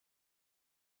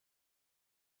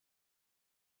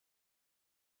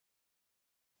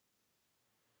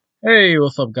Hey,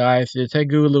 what's up, guys? It's Tech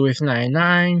Guru Louis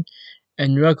 99,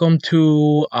 and welcome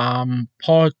to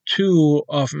part two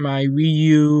of my Wii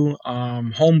U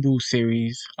homebrew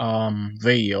series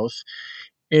videos.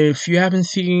 If you haven't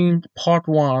seen part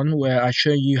one, where I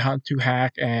show you how to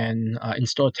hack and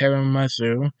install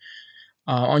Tiramisu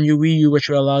on your Wii U, which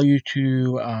will allow you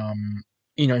to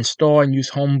install and use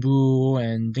homebrew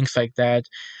and things like that.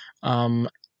 Um,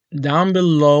 Down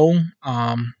below,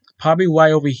 probably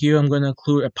right over here, I'm going to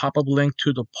include a pop-up link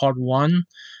to the part one,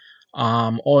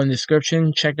 or in the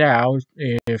description. Check that out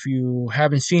if you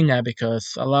haven't seen that,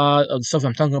 because a lot of the stuff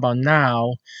I'm talking about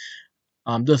now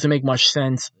doesn't make much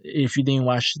sense if you didn't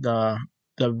watch the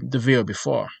video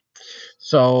before.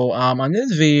 So on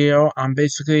this video, I'm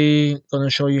basically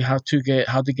gonna show you how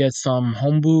to get some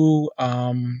homebrew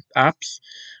apps.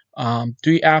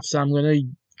 Three apps I'm gonna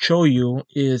show you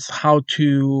is how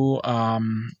to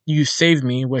use Save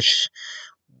Me, which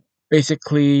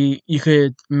basically you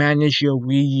could manage your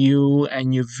Wii U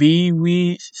and your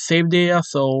VW save data.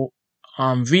 So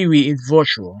VW is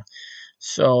virtual.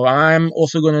 So I'm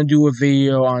also gonna do a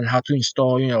video on how to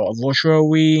install, a virtual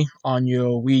Wii on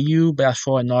your Wii U, but that's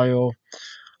for another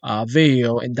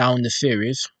video and down the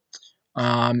series.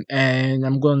 And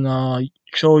I'm gonna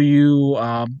show you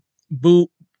boot.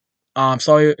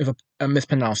 Sorry if I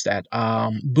mispronounced that.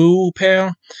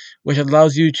 Bloopair, which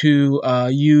allows you to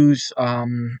use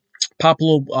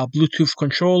popular Bluetooth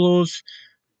controllers,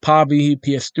 probably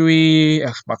PS3,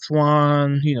 Xbox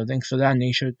One, things of that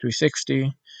nature,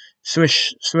 360,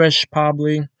 Switch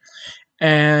probably,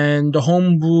 and the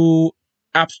Homebrew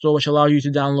Appstore, which allows you to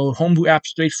download Homebrew apps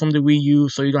straight from the Wii U,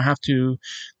 so you don't have to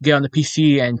get on the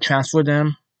PC and transfer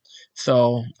them.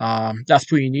 So that's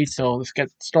pretty neat. So let's get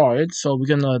started. So we're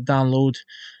gonna download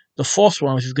the first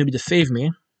one, which is gonna be the Save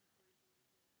Me,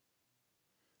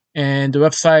 and the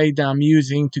website that I'm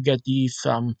using to get these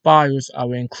files. I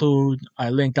will include a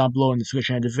link down below in the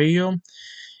description of the video.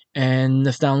 And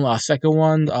let's download our second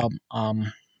one,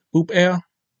 Bloopair.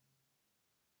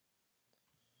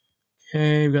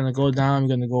 Okay, we're gonna go down.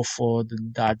 We're gonna go for the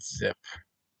 .zip.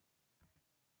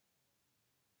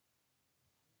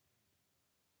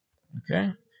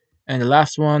 Okay, and the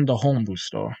last one, the Homebrew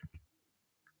Store.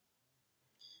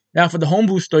 Now, for the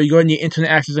Homebrew Store, you're going to need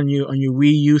internet access on your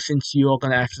Wii U, since you're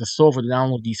going to access a server to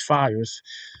download these files.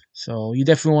 So you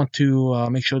definitely want to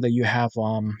make sure that you have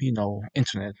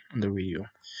internet on the Wii U.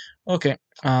 Okay.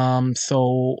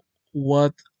 So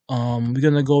what we're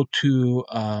gonna go to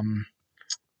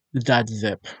the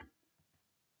 .zip,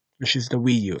 which is the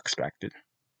Wii U extracted.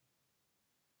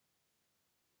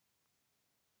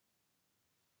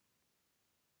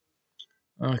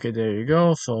 Okay, there you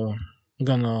go. So I'm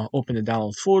gonna open the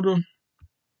download folder.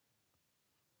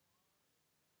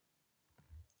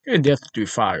 Okay, there's the three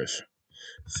files.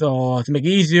 So to make it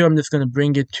easier, I'm just gonna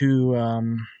bring it to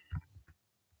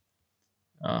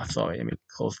sorry, let me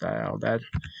close that out.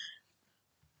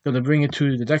 Gonna bring it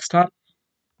to the desktop.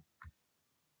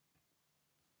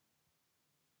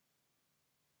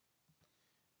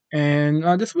 And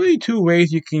there's really two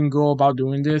ways you can go about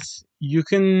doing this. You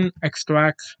can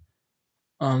extract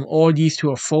all these to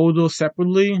a folder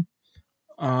separately,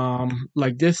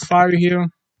 like this file here.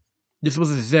 This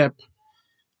was a zip.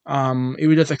 It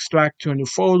would just extract to a new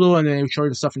folder, and then it would show you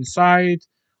the stuff inside.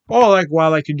 Or like what I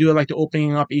like to do, I like to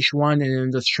opening up each one and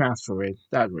then just transfer it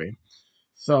that way.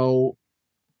 So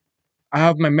I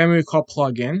have my memory card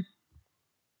plug in.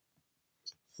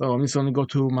 So I'm just gonna go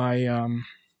to my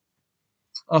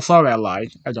oh, sorry, I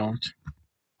lied. I don't.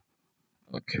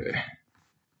 Okay.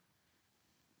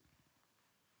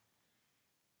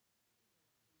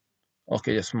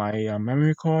 Okay, that's my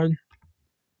memory card.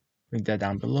 Link that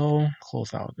down below.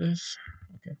 Close out this.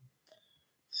 Okay.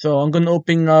 So I'm gonna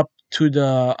open up to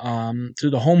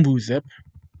the Homebrew zip.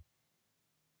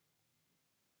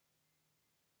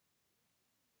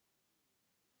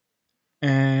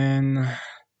 And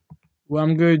what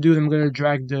I'm gonna do is I'm gonna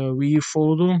drag the Wii U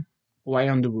folder right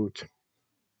on the root.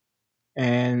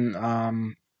 And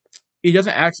it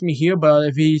doesn't ask me here, but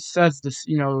if he says this,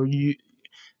 you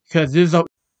because this is a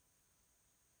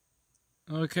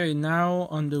okay. Now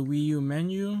on the Wii U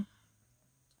menu,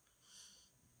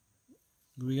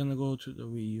 we're gonna go to the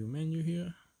Wii U menu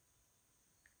here.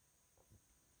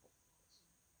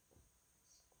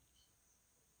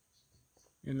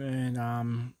 And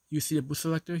then you see the boot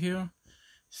selector here.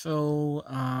 So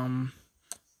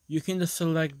you can just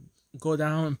go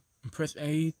down and press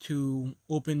A to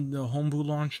open the Homebrew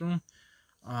Launcher.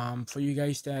 For you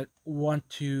guys that want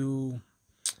to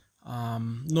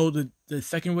know the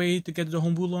second way to get the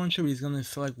Homebrew Launcher, is gonna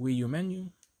select Wii U menu.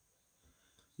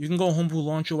 You can go Homebrew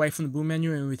Launcher right from the boot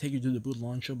menu, and it will take you to the boot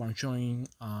launcher. But I'm showing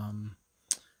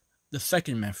the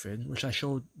second method, which I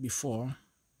showed before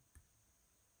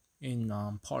in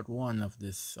part 1 of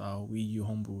this Wii U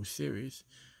Homebrew series.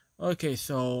 Okay,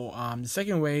 so the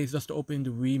second way is just to open the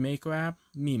Mii Maker app.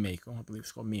 Mii Maker, I believe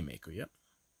it's called Mii Maker, yep.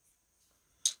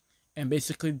 And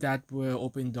basically that will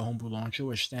open the Homebrew Launcher,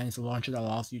 which stands a launcher that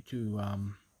allows you to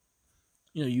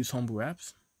use Homebrew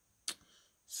apps.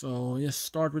 So let's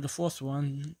start with the first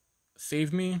one,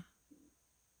 Save Me.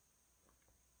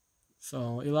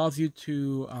 So it allows you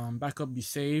to back up your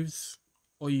saves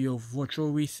or your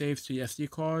virtual resaves to your SD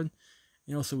card,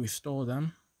 and also restore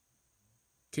them.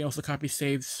 You can also copy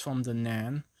saves from the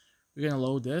NAND. We're gonna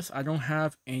load this. I don't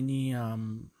have any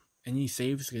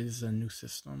saves because this is a new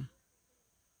system.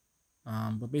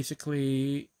 But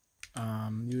basically,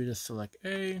 you just select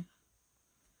A,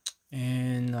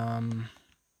 and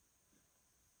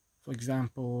for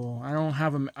example, I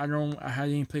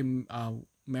hadn't played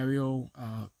Mario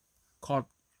Kart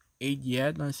 8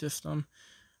 yet on the system,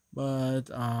 but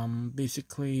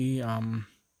basically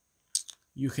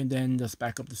you can then just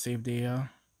back up the save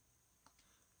data,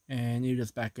 and you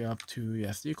just back it up to your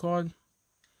SD card,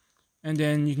 and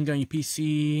then you can go on your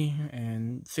PC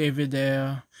and save it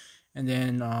there, and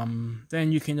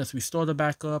then you can just restore the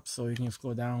backup. So you can just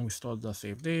go down, restore the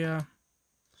save data,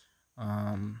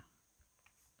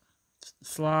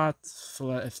 slots,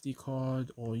 select SD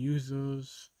card, all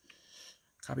users,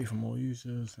 copy from all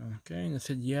users. Okay, and I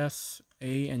said yes,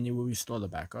 A, and it will restore the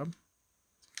backup.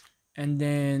 And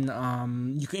then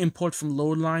you can import from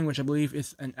Loadline, which I believe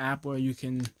is an app where you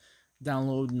can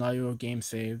download your game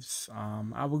saves.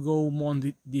 I will go more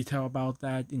in detail about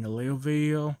that in a later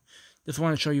video. Just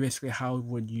want to show you basically how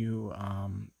would you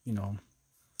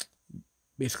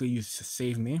basically use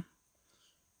Save Me.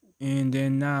 And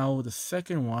then now the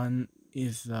second one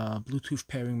is the Bluetooth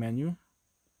pairing menu.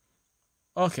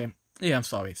 Okay, yeah, I'm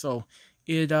sorry. So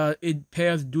it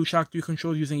pairs DualShock 3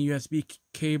 controls using USB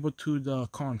cable to the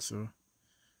console.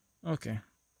 Okay.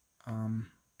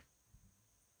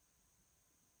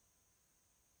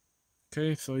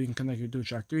 Okay, so you can connect your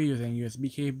DualShock 3 using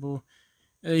USB cable.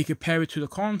 And you can pair it to the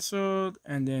console,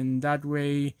 and then that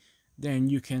way, then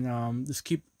you can just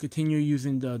continue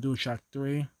using the DualShock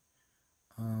 3.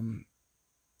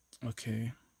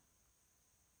 Okay.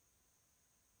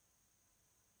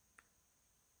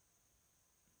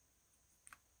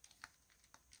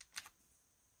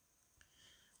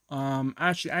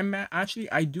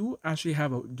 I do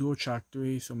have a DualShock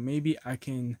 3, so maybe I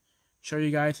can show you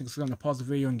guys. I'm just gonna pause the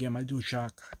video and get my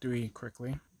DualShock 3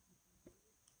 quickly.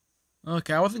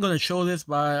 Okay, I wasn't gonna show this,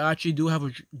 but I actually do have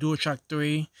a DualShock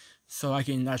 3, so I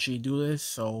can actually do this.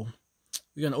 So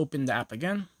we're gonna open the app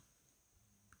again.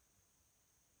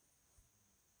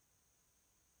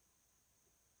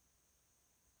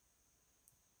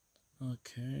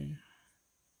 Okay,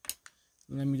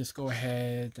 let me just go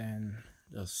ahead and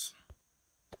just.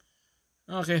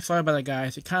 Okay, sorry about that,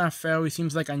 guys. It kind of failed. It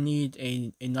seems like I need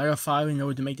another file in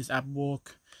order to make this app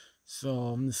work. So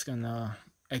I'm just gonna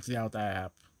exit out that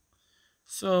app.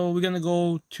 So we're gonna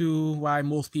go to why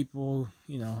most people,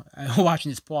 are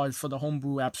watching this part for the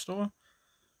Homebrew Appstore.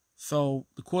 So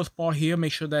the coolest part here,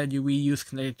 make sure that your Wii U is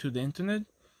connected to the internet,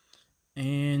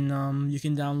 and you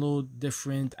can download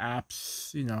different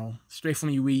apps, straight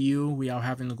from your Wii U without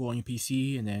having to go on your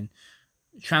PC and then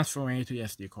transferring it to your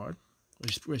SD card,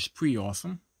 which is pretty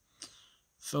awesome.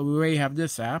 So we already have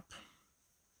this app.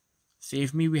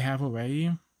 Save Me we have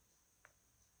already.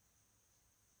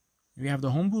 We have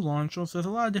the Homebrew Launcher, so there's a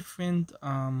lot of different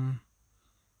apps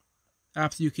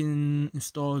you can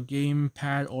install.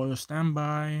 Gamepad Auto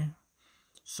Standby,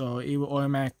 so it will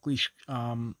automatically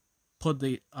put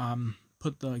the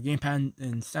gamepad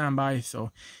in standby,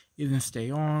 so it doesn't stay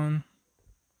on.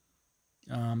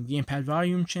 Gamepad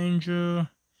Volume Changer.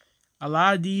 A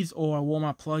lot of these are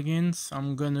Walmart plugins.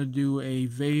 I'm gonna do a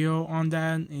video on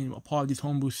that in a part of this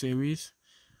Homebrew series.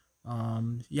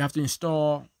 You have to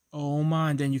install Oma,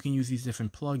 and then you can use these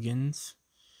different plugins,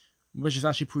 which is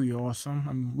actually pretty awesome.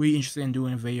 I'm really interested in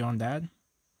doing a video on that.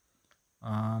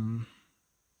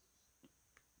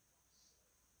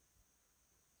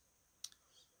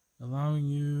 Allowing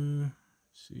you, let's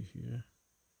see here.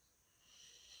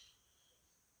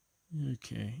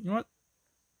 Okay, you know what?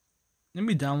 Let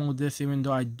me download this, even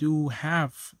though I do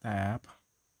have the app.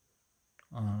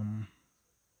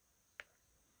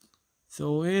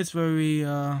 So it is very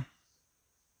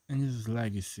and this is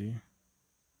legacy.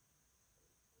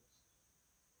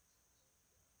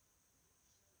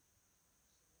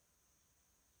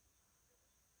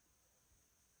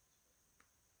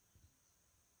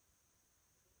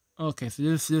 Okay, so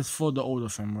this is for the older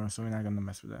firmware, so we're not gonna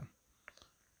mess with that.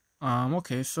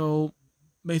 Okay, so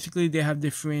basically they have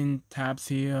different tabs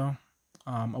here.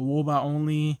 A Walmart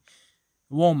only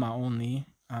plugin,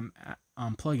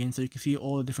 so you can see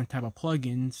all the different type of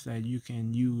plugins that you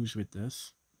can use with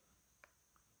this.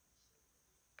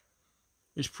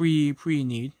 It's pretty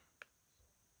neat.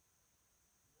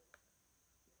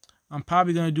 I'm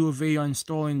probably gonna do a video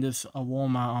installing this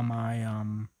Walmart on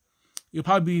my it'll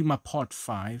probably be my part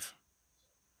 5.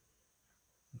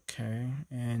 Okay,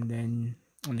 and then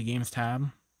on the games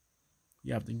tab,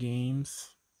 you have the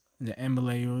games, and the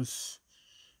emulators.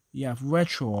 You have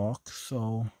RetroArch,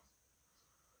 so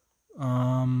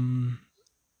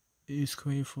it's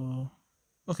great for.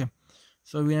 Okay,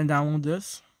 so we're gonna download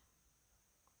this.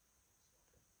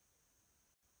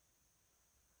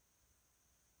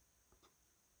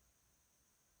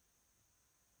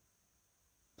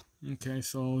 Okay,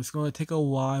 so it's gonna take a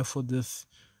while for this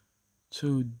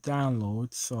to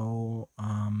download, so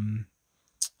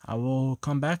I will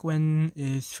come back when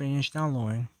it's finished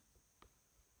downloading.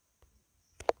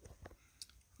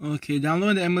 Okay,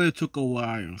 downloading the emulator took a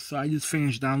while, so I just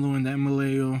finished downloading the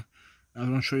emulator. I was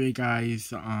gonna show you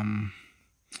guys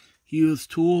here's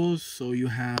tools. So you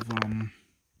have I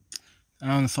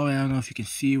don't know if you can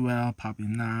see well, probably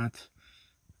not.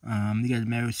 You got the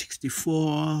Mario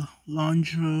 64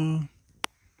 launcher,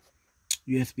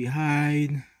 USB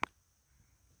hide,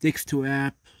 Dix2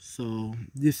 app. So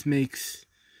this makes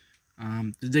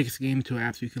the Dix game to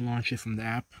app, so you can launch it from the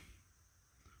app.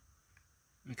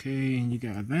 Okay, and you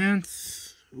got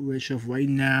advanced, which of right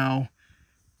now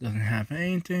doesn't have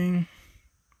anything.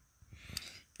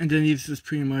 And then this is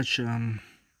pretty much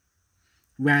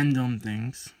random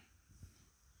things.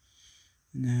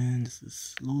 And then this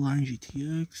is Lowline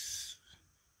GTX.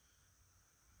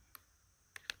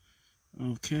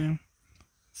 Okay,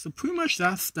 so pretty much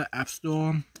that's the App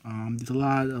Store. There's a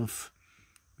lot of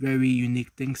very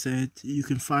unique things that you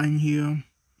can find here.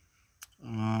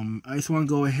 I just want to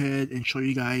go ahead and show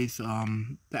you guys the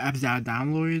apps that I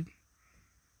downloaded.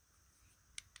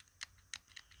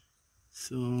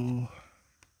 So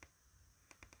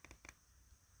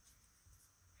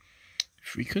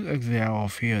if we could exit out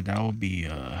of here, that would be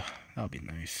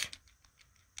nice.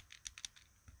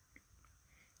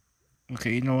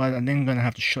 Okay, you know what? I think I'm gonna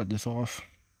have to shut this off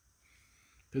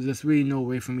because there's really no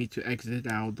way for me to exit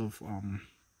out of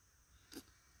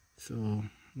So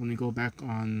let me go back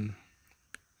on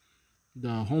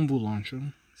the Homebrew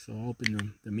Launcher. So I'll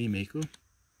open the Mii Maker.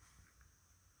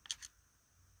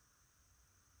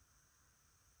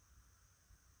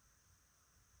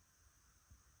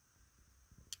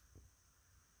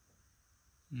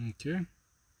 Okay,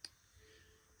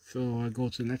 so I go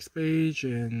to the next page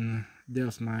and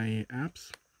there's my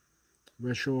apps,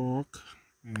 RetroArch,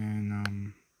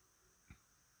 and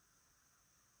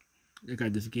I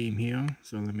got this game here.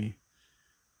 So let me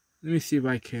see if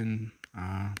I can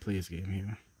play this game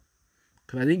here,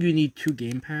 because I think you need 2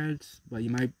 gamepads, but you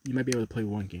might be able to play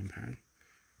 1 gamepad.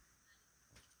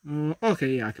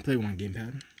 Okay, yeah, I can play 1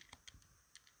 gamepad.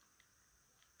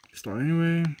 Start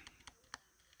anyway.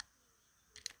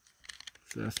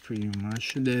 So that's pretty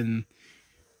much. And then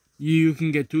you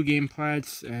can get 2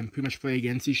 gamepads and pretty much play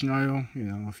against each other. You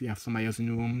know, if you have somebody else in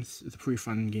the rooms, it's a pretty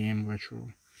fun game.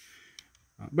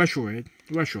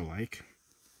 Retro-like.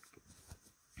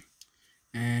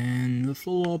 And let's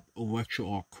load up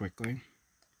RetroArch quickly.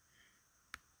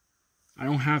 I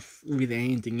don't have really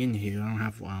anything in here. I don't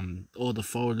have all the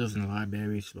folders and the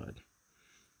libraries, but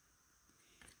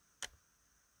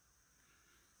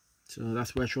so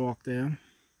that's RetroArch there.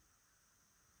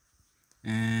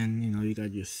 And you know, you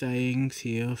got your settings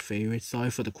here, favorites.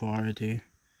 Sorry for the quality.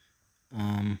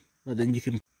 But then you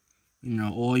can, you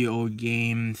know, all your old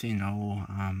games. You know,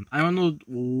 I don't know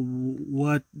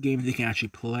what games you can actually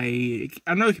play.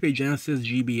 I know you can play Genesis,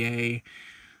 GBA,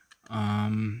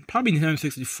 probably Nintendo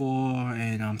 64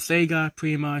 and Sega,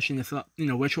 pretty much. And it's, you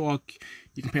know, RetroArch,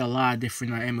 you can play a lot of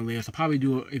different emulators. I'll probably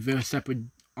do a very separate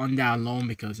on that alone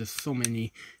because there's so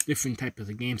many different types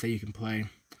of games that you can play.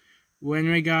 Well,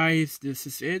 anyway, guys, this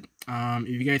is it. If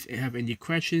you guys have any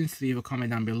questions, leave a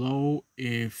comment down below.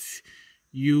 If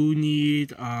you need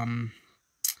the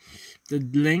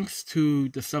links to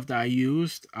the stuff that I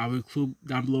used, I will include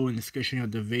down below in the description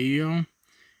of the video.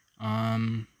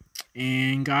 And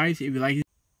guys, if you like it,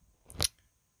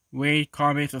 rate,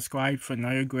 comment, subscribe for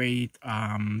another great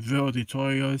video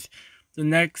tutorials. The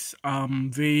next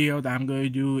video that I'm going to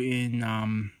do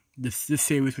in this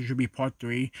series, which will be part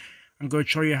 3, I'm going to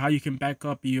show you how you can back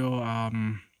up your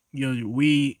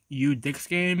Wii U Dix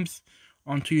games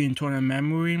onto your internal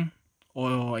memory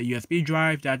or a USB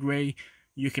drive. That way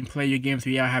you can play your games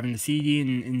without having the CD,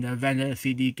 and in the event that the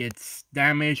CD gets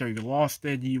damaged or you lost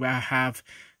it, you have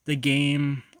the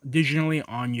game digitally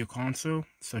on your console.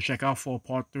 So check out for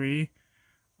part 3.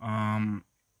 Again,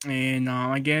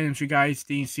 if you guys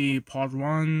didn't see part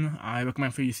 1, I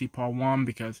recommend for you to see part 1,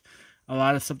 because a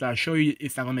lot of stuff that I show you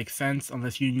is not gonna make sense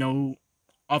unless you know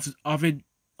of the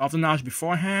knowledge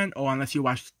beforehand, or unless you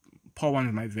watch part 1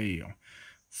 of my video.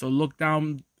 So look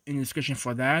down in the description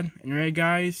for that. Anyway,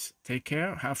 guys, take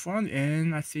care, have fun,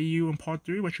 and I see you in part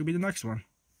 3, which will be the next one.